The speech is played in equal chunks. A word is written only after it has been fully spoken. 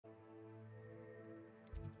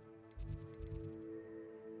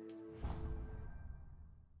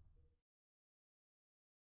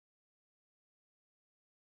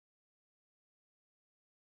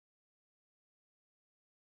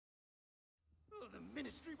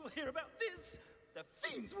history will hear about this. The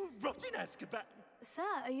fiends will rot in Azkaban. Sir,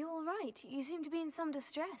 are you all right? You seem to be in some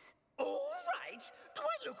distress. All right? Do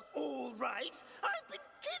I look all right? I've been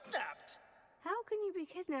kidnapped. How can you be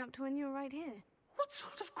kidnapped when you're right here? What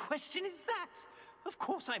sort of question is that? Of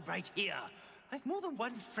course I'm right here. I've more than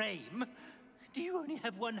one frame. Do you only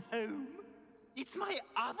have one home? It's my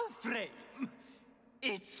other frame.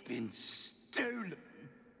 It's been stolen.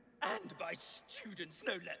 And by students,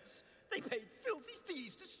 no less. They paid filthy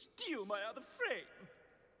thieves to steal my other frame.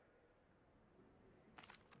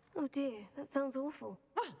 Oh dear, that sounds awful.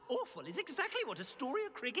 Well, awful is exactly what Astoria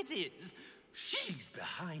Cricket is. She's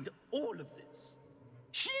behind all of this.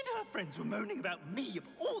 She and her friends were moaning about me of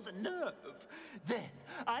all the nerve. Then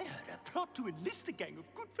I heard a plot to enlist a gang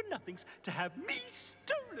of good-for-nothings to have me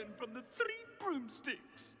stolen from the 3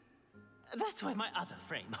 broomsticks. That's why my other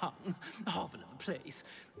frame hung. Half another place.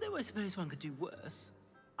 Though I suppose one could do worse.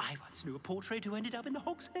 I once knew a portrait who ended up in the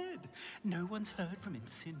Hog's Head. No one's heard from him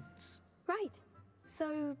since. Right.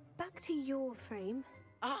 So, back to your frame.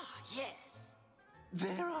 Ah, yes.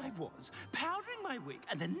 There I was, powdering my wig,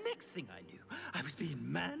 and the next thing I knew, I was being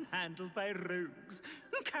manhandled by rogues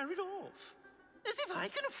and carried off. As if I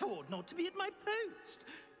can afford not to be at my post.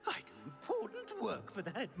 I do important work for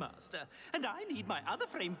the headmaster, and I need my other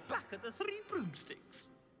frame back at the 3 broomsticks.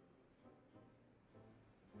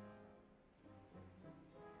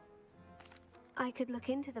 I could look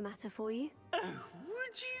into the matter for you. Oh,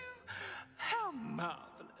 would you? How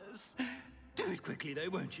marvelous. Do it quickly, though,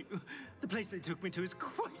 won't you? The place they took me to is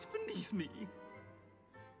quite beneath me.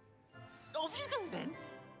 Off you go, then.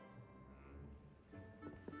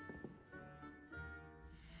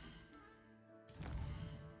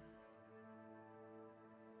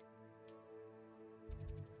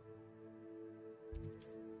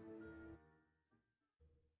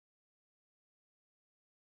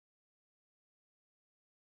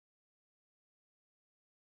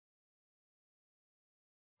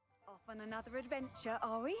 Off on another adventure,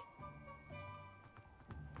 are we?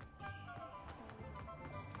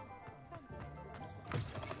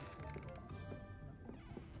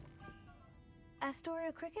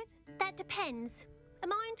 Astoria Cricket? That depends.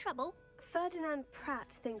 Am I in trouble? Ferdinand Pratt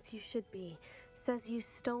thinks you should be. Says you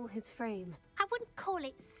stole his frame. I wouldn't call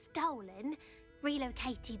it stolen.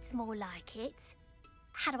 Relocated's more like it.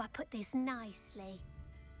 How do I put this nicely?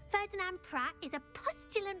 Ferdinand Pratt is a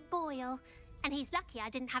postulant boil, and he's lucky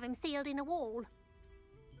I didn't have him sealed in a wall.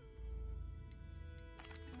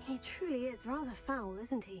 He truly is rather foul,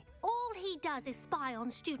 isn't he? All he does is spy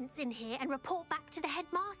on students in here and report back to the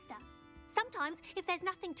headmaster. Sometimes, if there's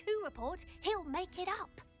nothing to report, he'll make it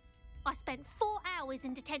up. I spent 4 hours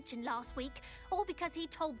in detention last week, all because he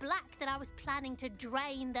told Black that I was planning to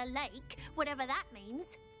drain the lake, whatever that means.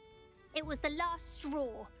 It was the last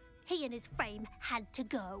straw. He and his frame had to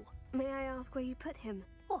go. May I ask where you put him?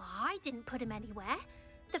 Oh, I didn't put him anywhere.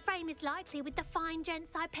 The frame is likely with the fine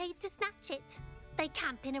gents I paid to snatch it. They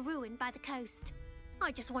camp in a ruin by the coast.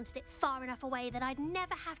 I just wanted it far enough away that I'd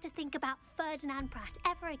never have to think about Ferdinand Pratt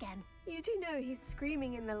ever again. You do know he's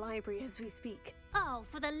screaming in the library as we speak. Oh,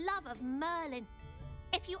 for the love of Merlin.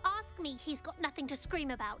 If you ask me, he's got nothing to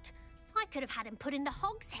scream about. I could have had him put in the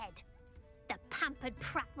Hog's Head. The pampered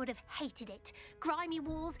Pratt would have hated it. Grimy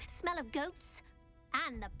walls, smell of goats.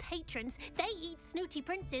 And the patrons, they eat snooty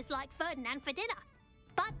princes like Ferdinand for dinner.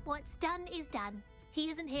 But what's done is done. He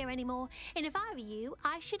isn't here anymore, and if I were you,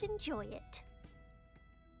 I should enjoy it.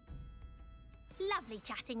 Lovely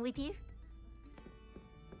chatting with you.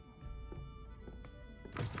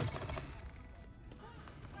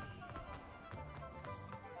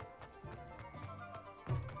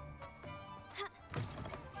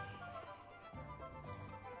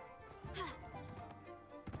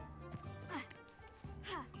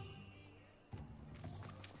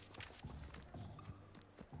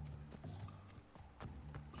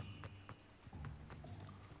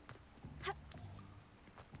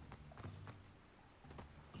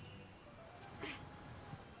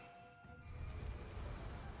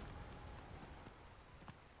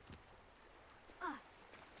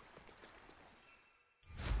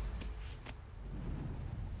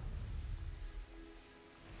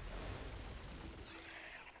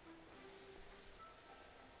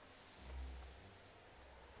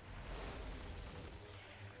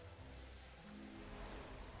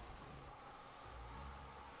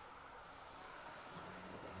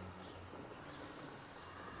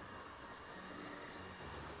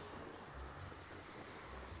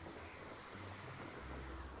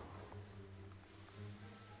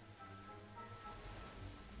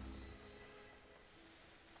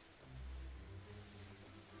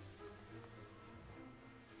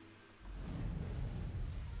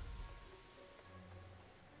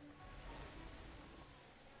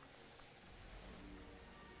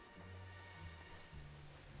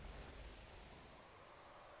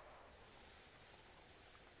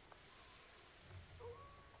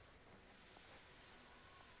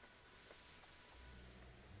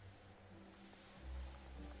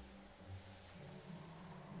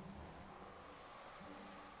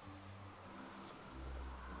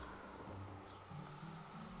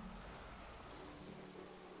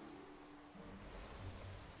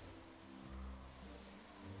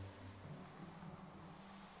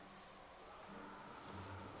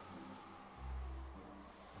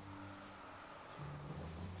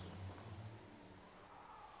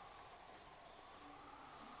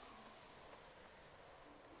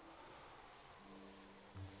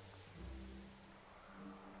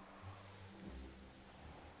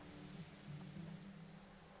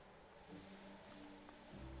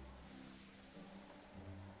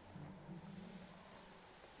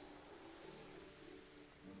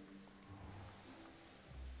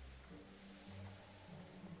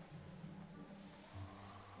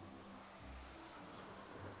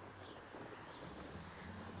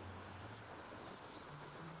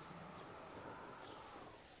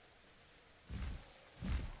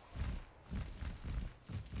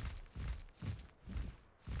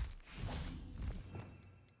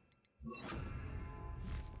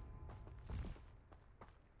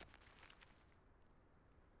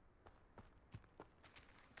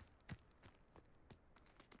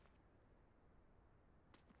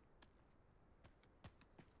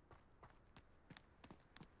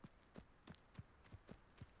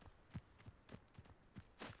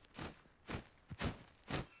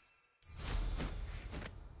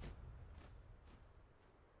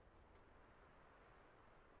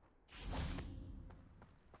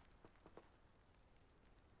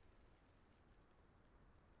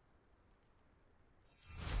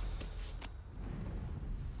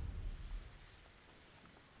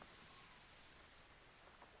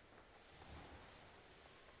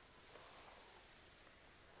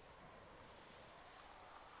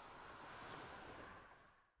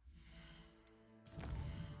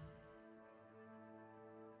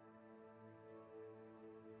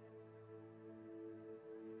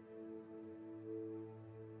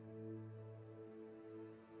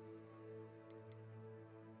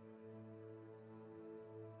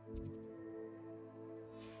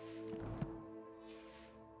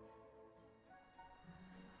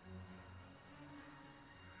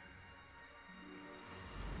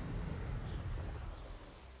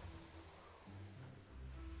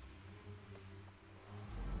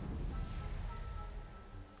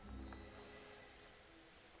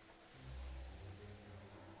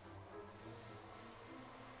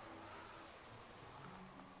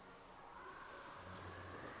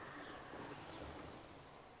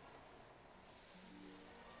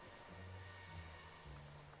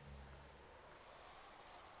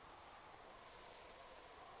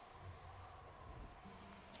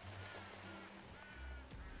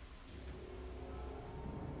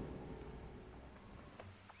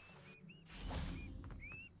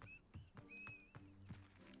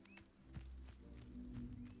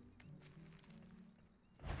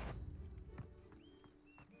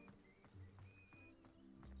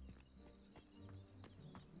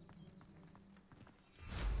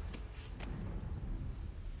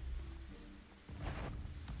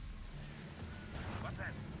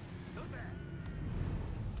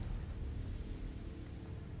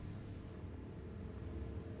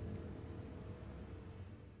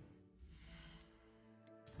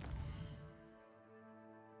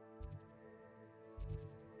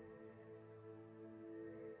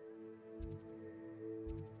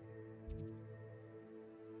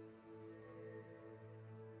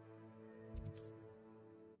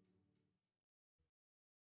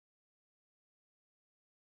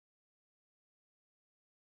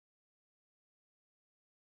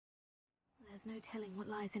 There's no telling what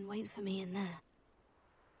lies in wait for me in there.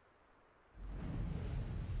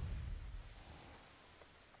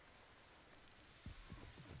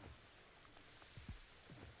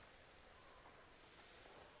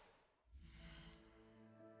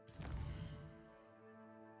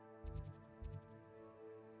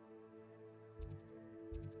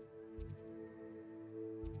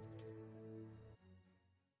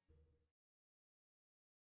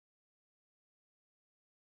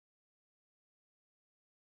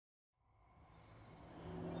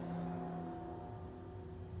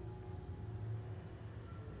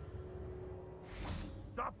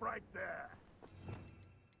 Stop right there!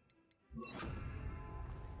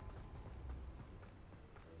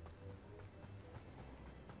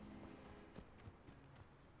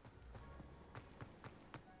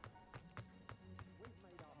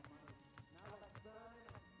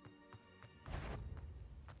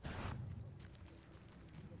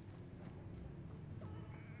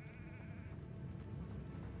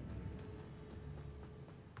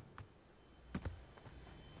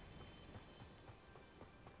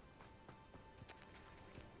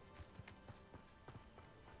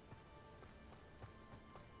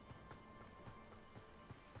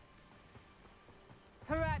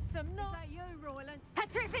 Perhaps some not. Is that you, Royland?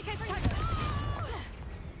 Petrificus!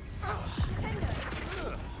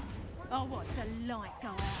 Oh, watch the light go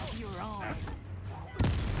out of your eyes.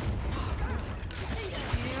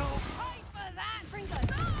 You'll pay for that, Pringle!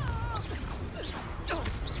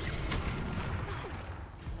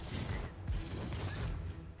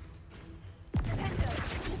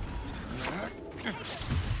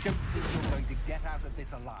 Don't think you're going to get out of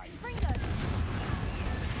this alive. Pringle!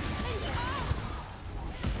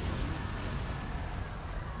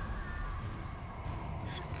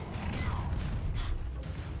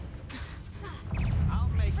 I'll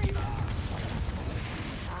make you.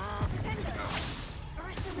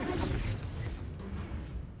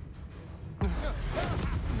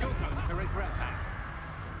 You're going to regret that.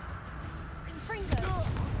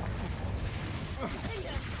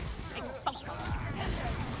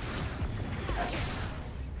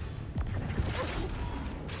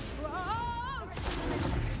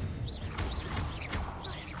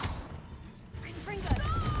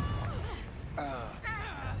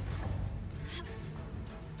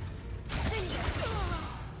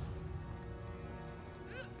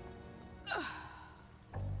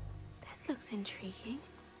 This looks intriguing.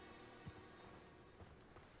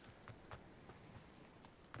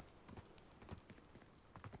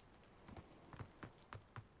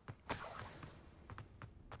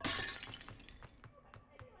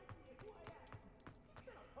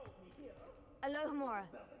 Alohomora.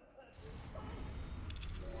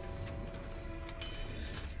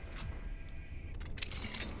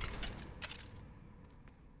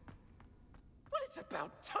 Well, it's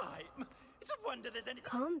about time. It's a wonder there's anything...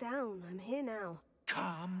 Calm down, I'm here now.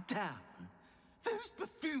 Calm down. Those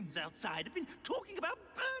buffoons outside have been talking about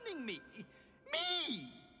burning me. Me!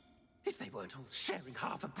 If they weren't all sharing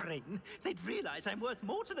half a brain, they'd realize I'm worth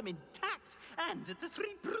more to them intact and at the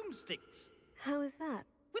Three Broomsticks. How is that?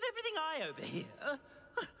 With everything I overhear,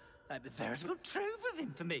 I'm a veritable trove of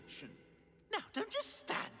information. Now, don't just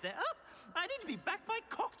stand there. I need to be back by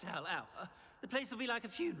cocktail hour. The place will be like a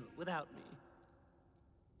funeral without me.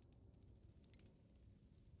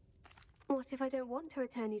 What if I don't want to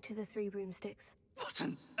return you to the Three Broomsticks? What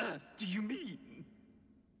on earth do you mean?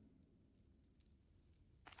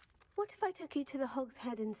 What if I took you to the Hog's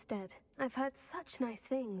Head instead? I've heard such nice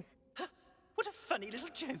things. What a funny little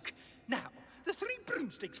joke. Now, the Three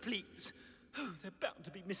Broomsticks, please. Oh, they're bound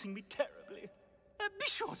to be missing me terribly. Be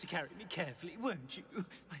sure to carry me carefully, won't you?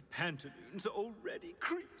 My pantaloons are already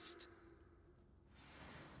creased.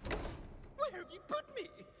 Where have you put me?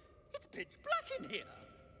 It's pitch black in here.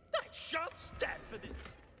 I shan't stand for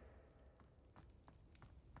this.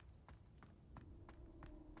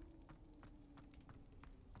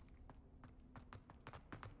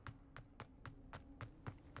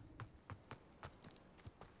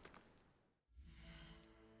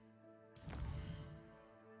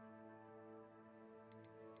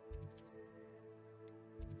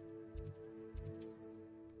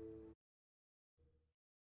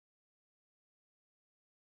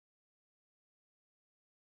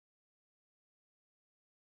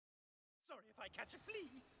 Sorry if I catch a flea.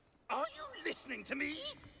 Are you listening to me?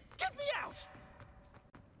 Get me out!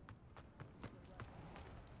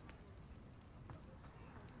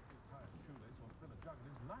 Shoelace will fill a jug in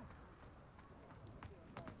his life.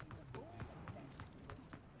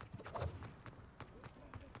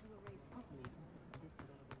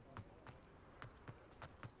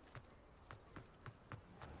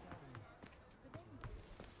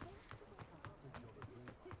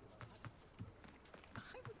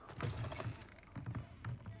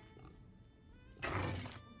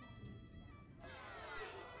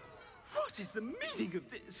 What is the meaning of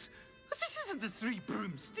this? This isn't the Three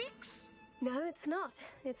Broomsticks. No, it's not.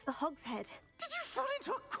 It's the Hogshead. Did you fall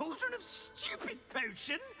into a cauldron of stupid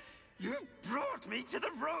potion? You've brought me to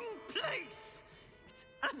the wrong place. It's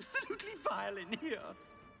absolutely vile in here.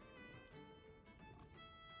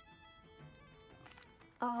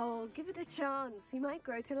 Oh, give it a chance. You might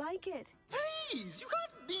grow to like it. Please, you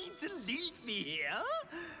can't mean to leave me here.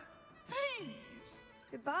 Please.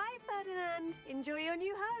 Goodbye, Ferdinand. Enjoy your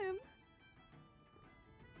new home.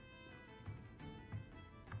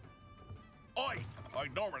 Oi! I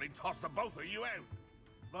normally toss the both of you out.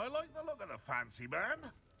 But I like the look of the fancy man.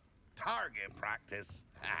 Target practice.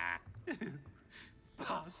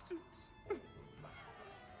 Bastards.